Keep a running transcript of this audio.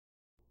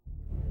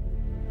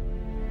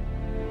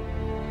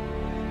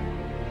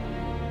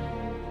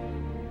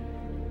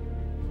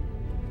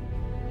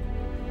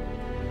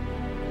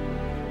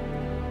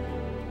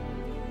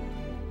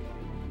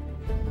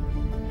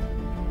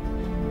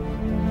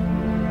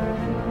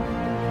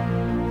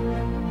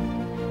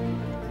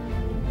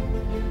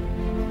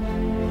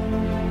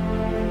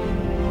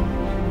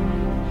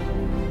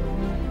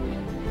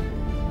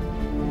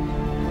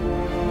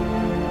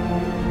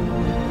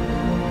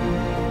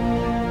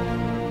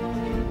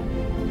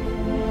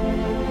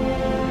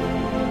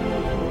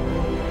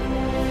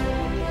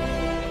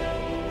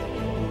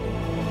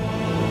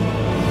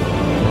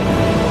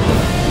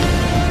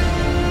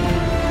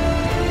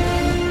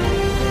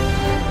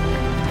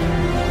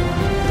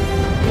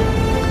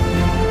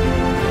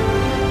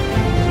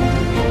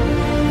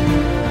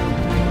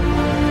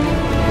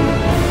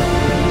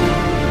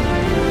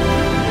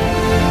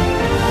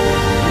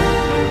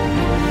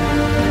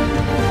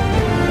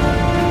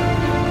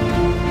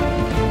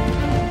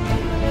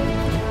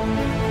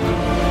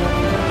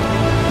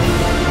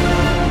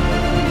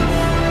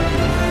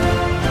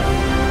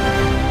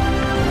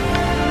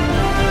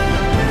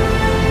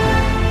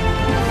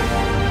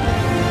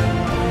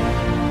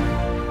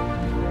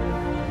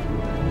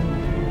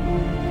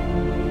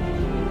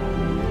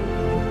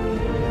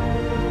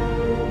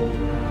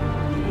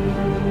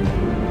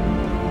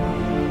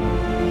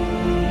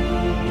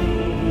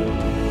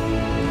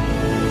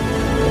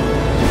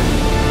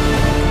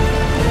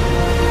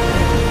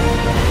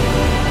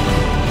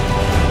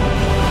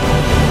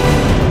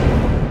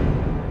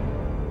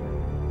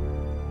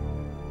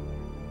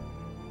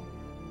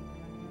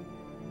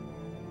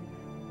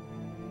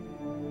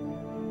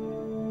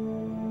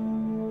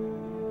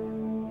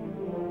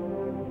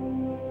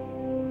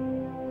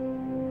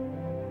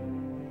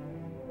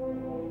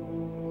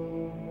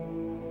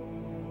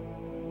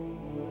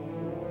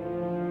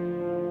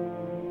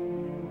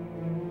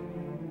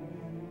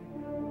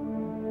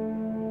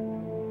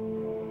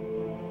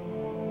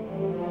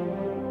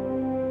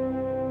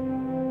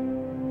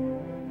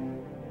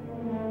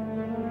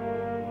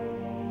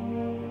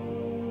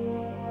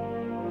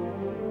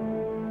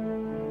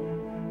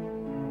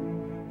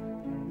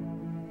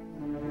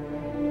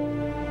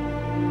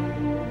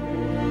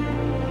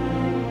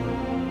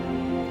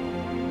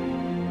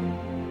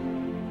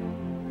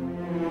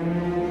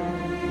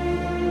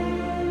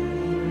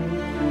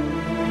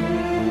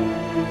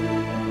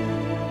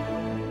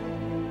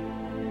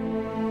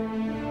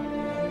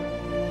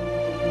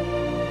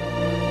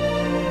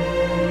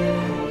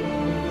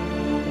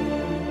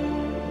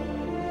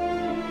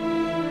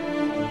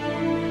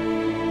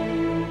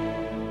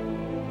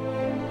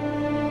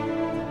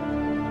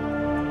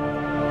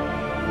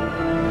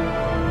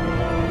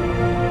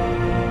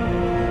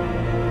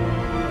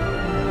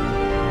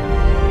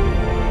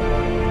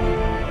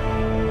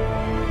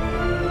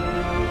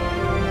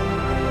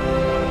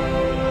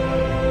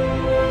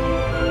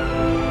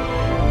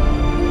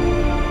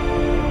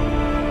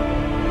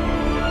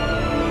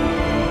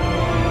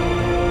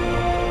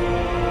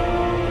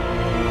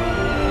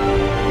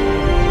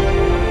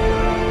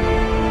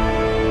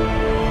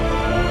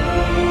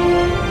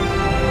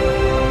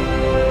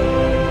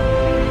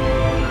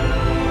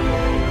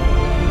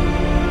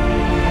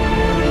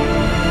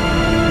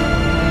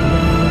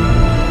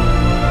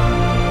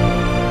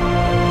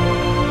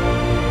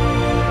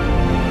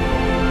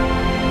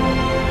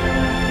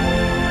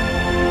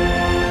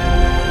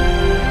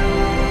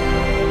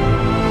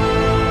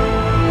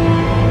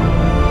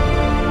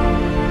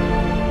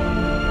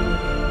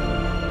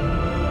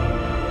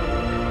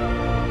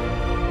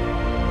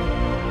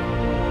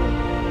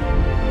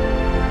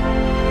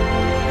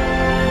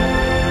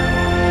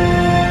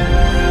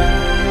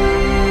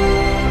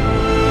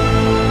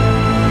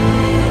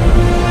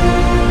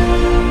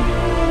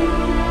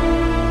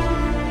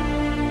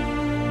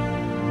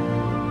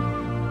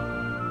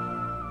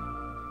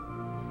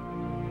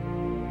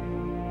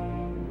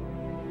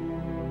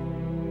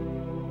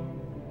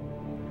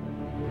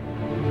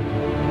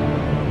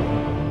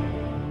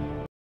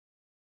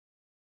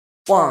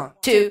1,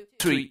 2,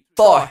 3,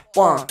 4.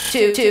 1,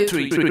 2,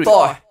 3,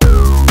 4.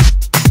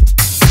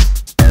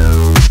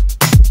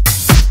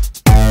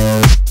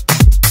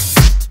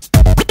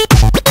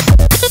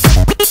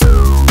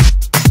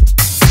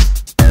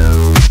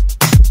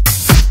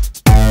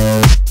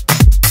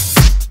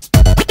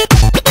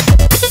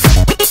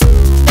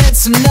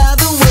 It's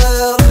another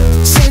world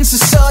since I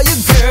saw you,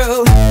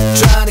 girl,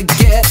 trying to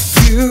get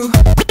you.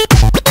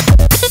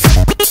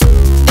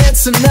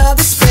 It's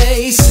another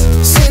space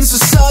since I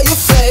saw your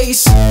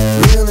face,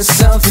 really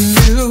something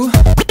new.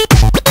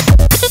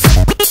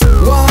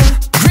 One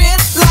green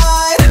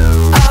light,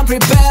 I'm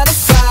prepared to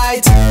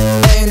fight.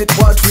 Ain't it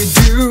what we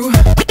do?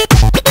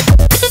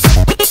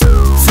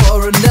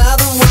 For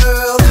another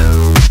world,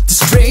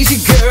 this crazy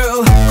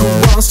girl who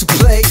wants to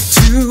play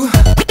too.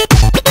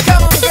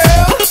 Come on,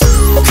 girl,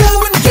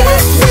 come and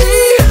get me,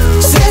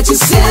 set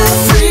yourself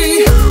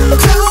free.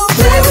 Come on,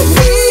 play with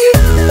me.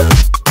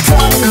 Come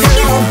on,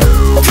 girl,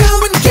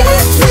 come and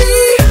get me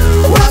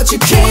what you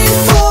came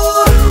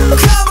for.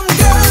 Come on,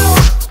 girl,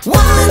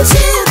 1, 2,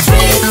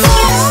 3, 4.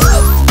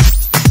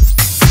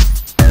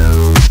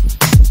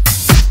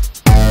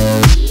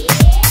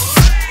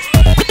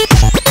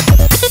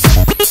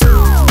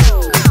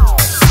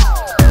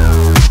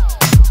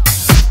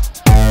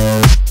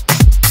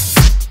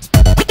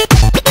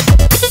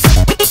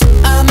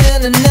 I'm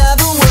in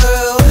another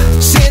world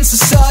since I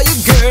saw you,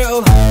 girl.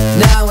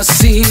 Now I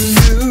see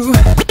you.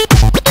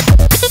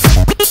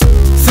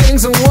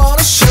 Things I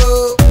wanna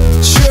show,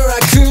 sure I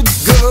could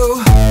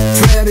go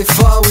pretty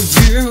far with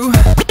you.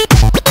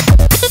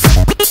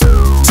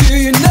 Do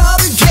you know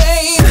the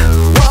game?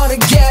 Wanna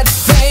get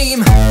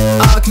fame?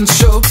 I can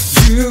show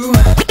you.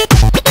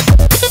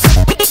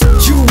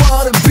 You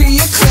wanna be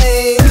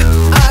acclaimed?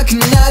 I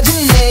can add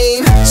your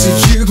name so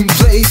you can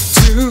play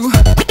too.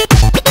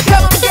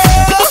 Come on,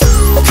 girl,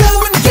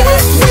 come and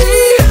get me,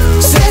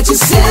 set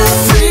yourself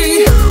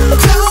free.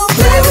 Come on,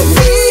 play with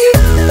me.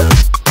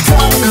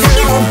 Come on,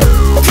 girl,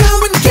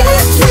 come and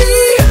get me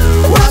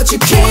what you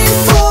came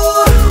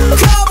for.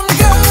 Come on,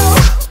 girl,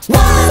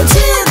 1,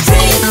 2,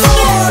 3,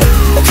 4.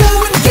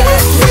 Come and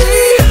get me,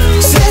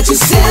 set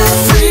yourself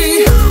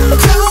free.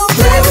 Come on,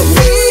 play with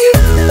me.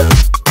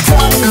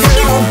 Come on,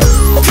 girl,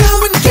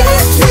 come and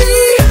get me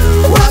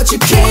what you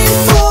came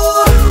for.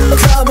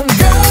 Come on,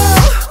 girl,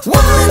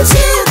 1,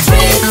 2,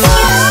 3, 4.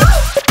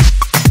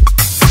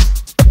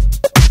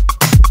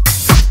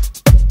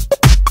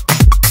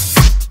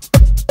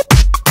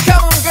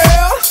 Come on,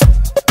 girl.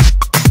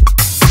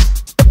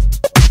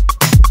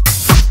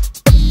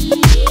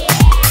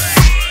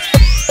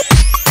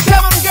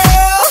 Come on,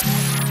 girl.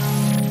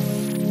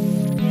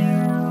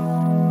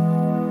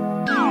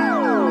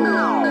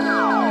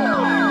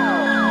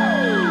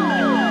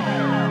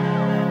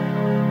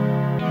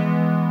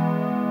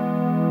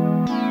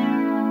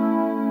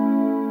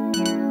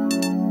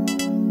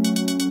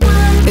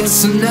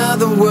 It's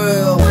another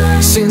world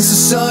since I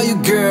saw you,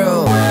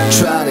 girl,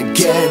 try to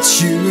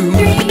get you.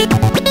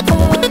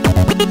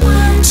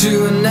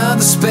 To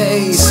another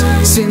space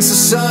since I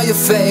saw your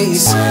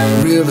face,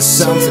 really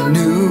something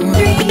new.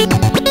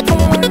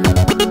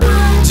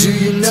 Do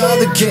you know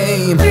the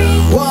game?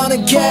 Wanna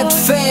get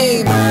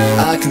fame?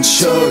 I can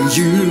show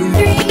you.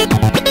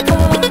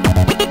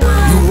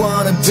 You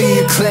wanna be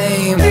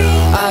acclaimed?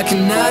 I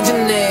can add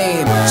your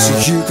name so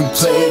you can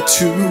play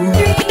too.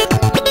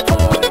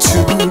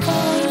 Two,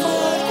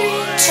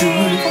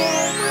 two.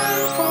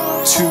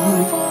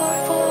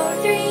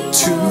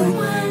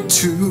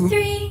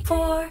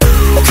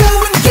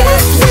 Come and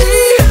get me,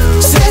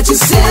 set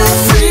yourself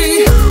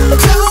free.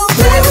 Come on,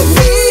 play with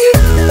me.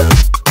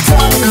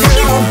 Come on,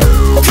 girl,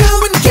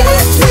 come and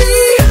get me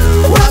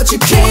what you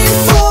came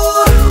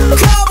for.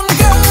 Come on,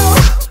 girl,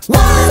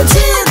 1, 2,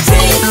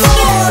 3,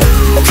 4.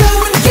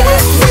 Come and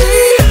get me,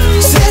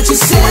 set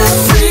yourself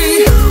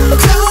free.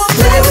 Come on,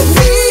 play with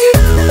me.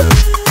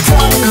 Come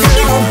on,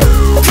 girl,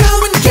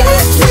 come and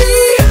get me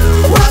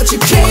what you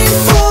came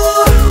for.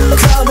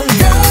 Come on,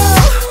 girl,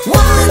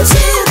 1, 2,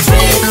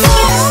 3, 4.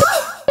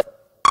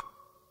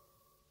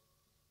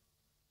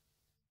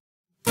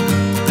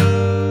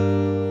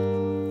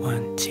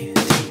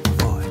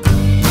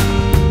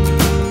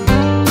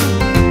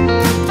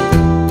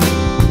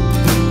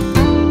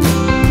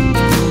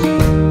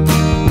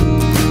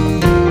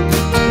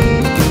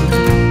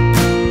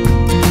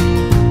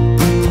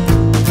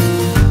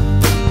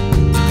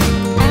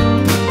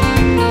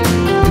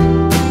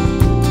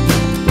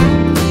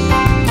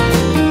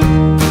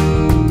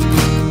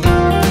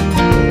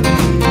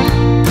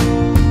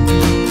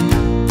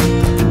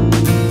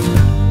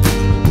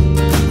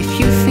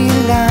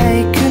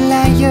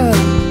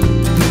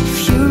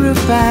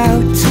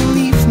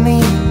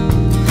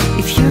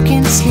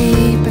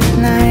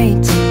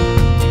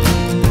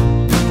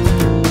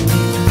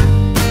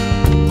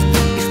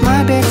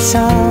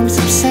 Songs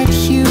upset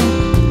you,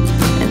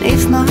 and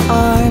if my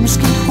arms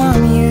can't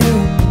warm you,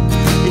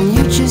 then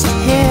you just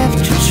have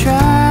to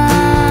try.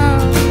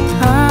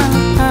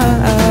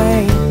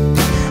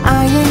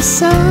 I am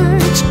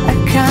such a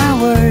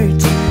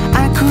coward.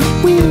 I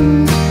could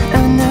win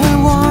an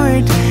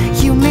award.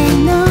 You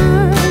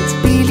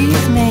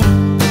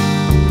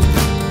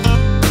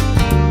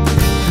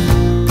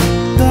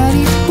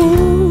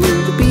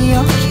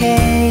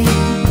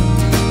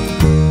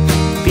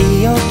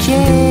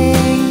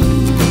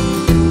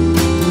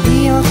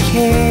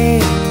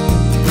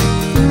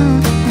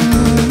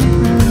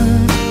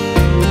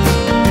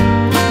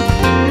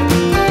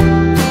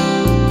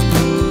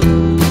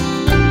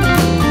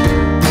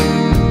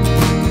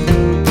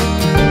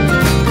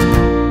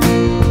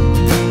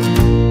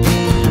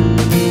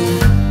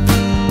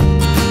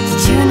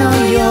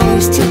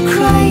you still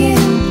crying?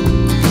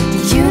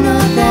 Did you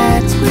know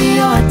that we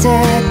are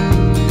dead?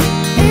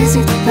 Is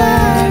it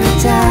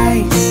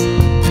paradise?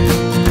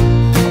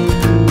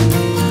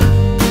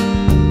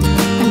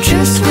 I'm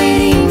just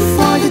waiting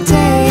for the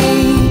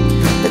day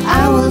that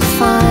I will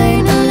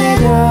find a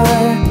letter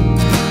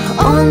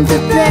on the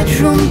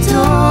bedroom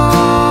door.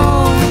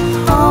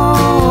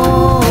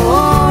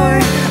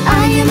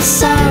 I am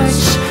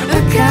such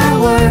a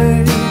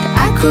coward.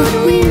 I could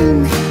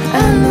win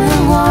an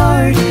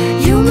award.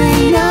 You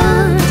may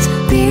not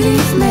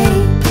believe me,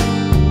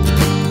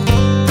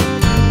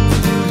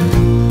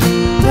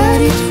 but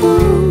it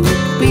would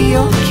be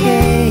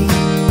okay.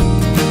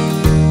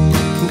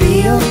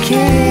 Be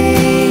okay.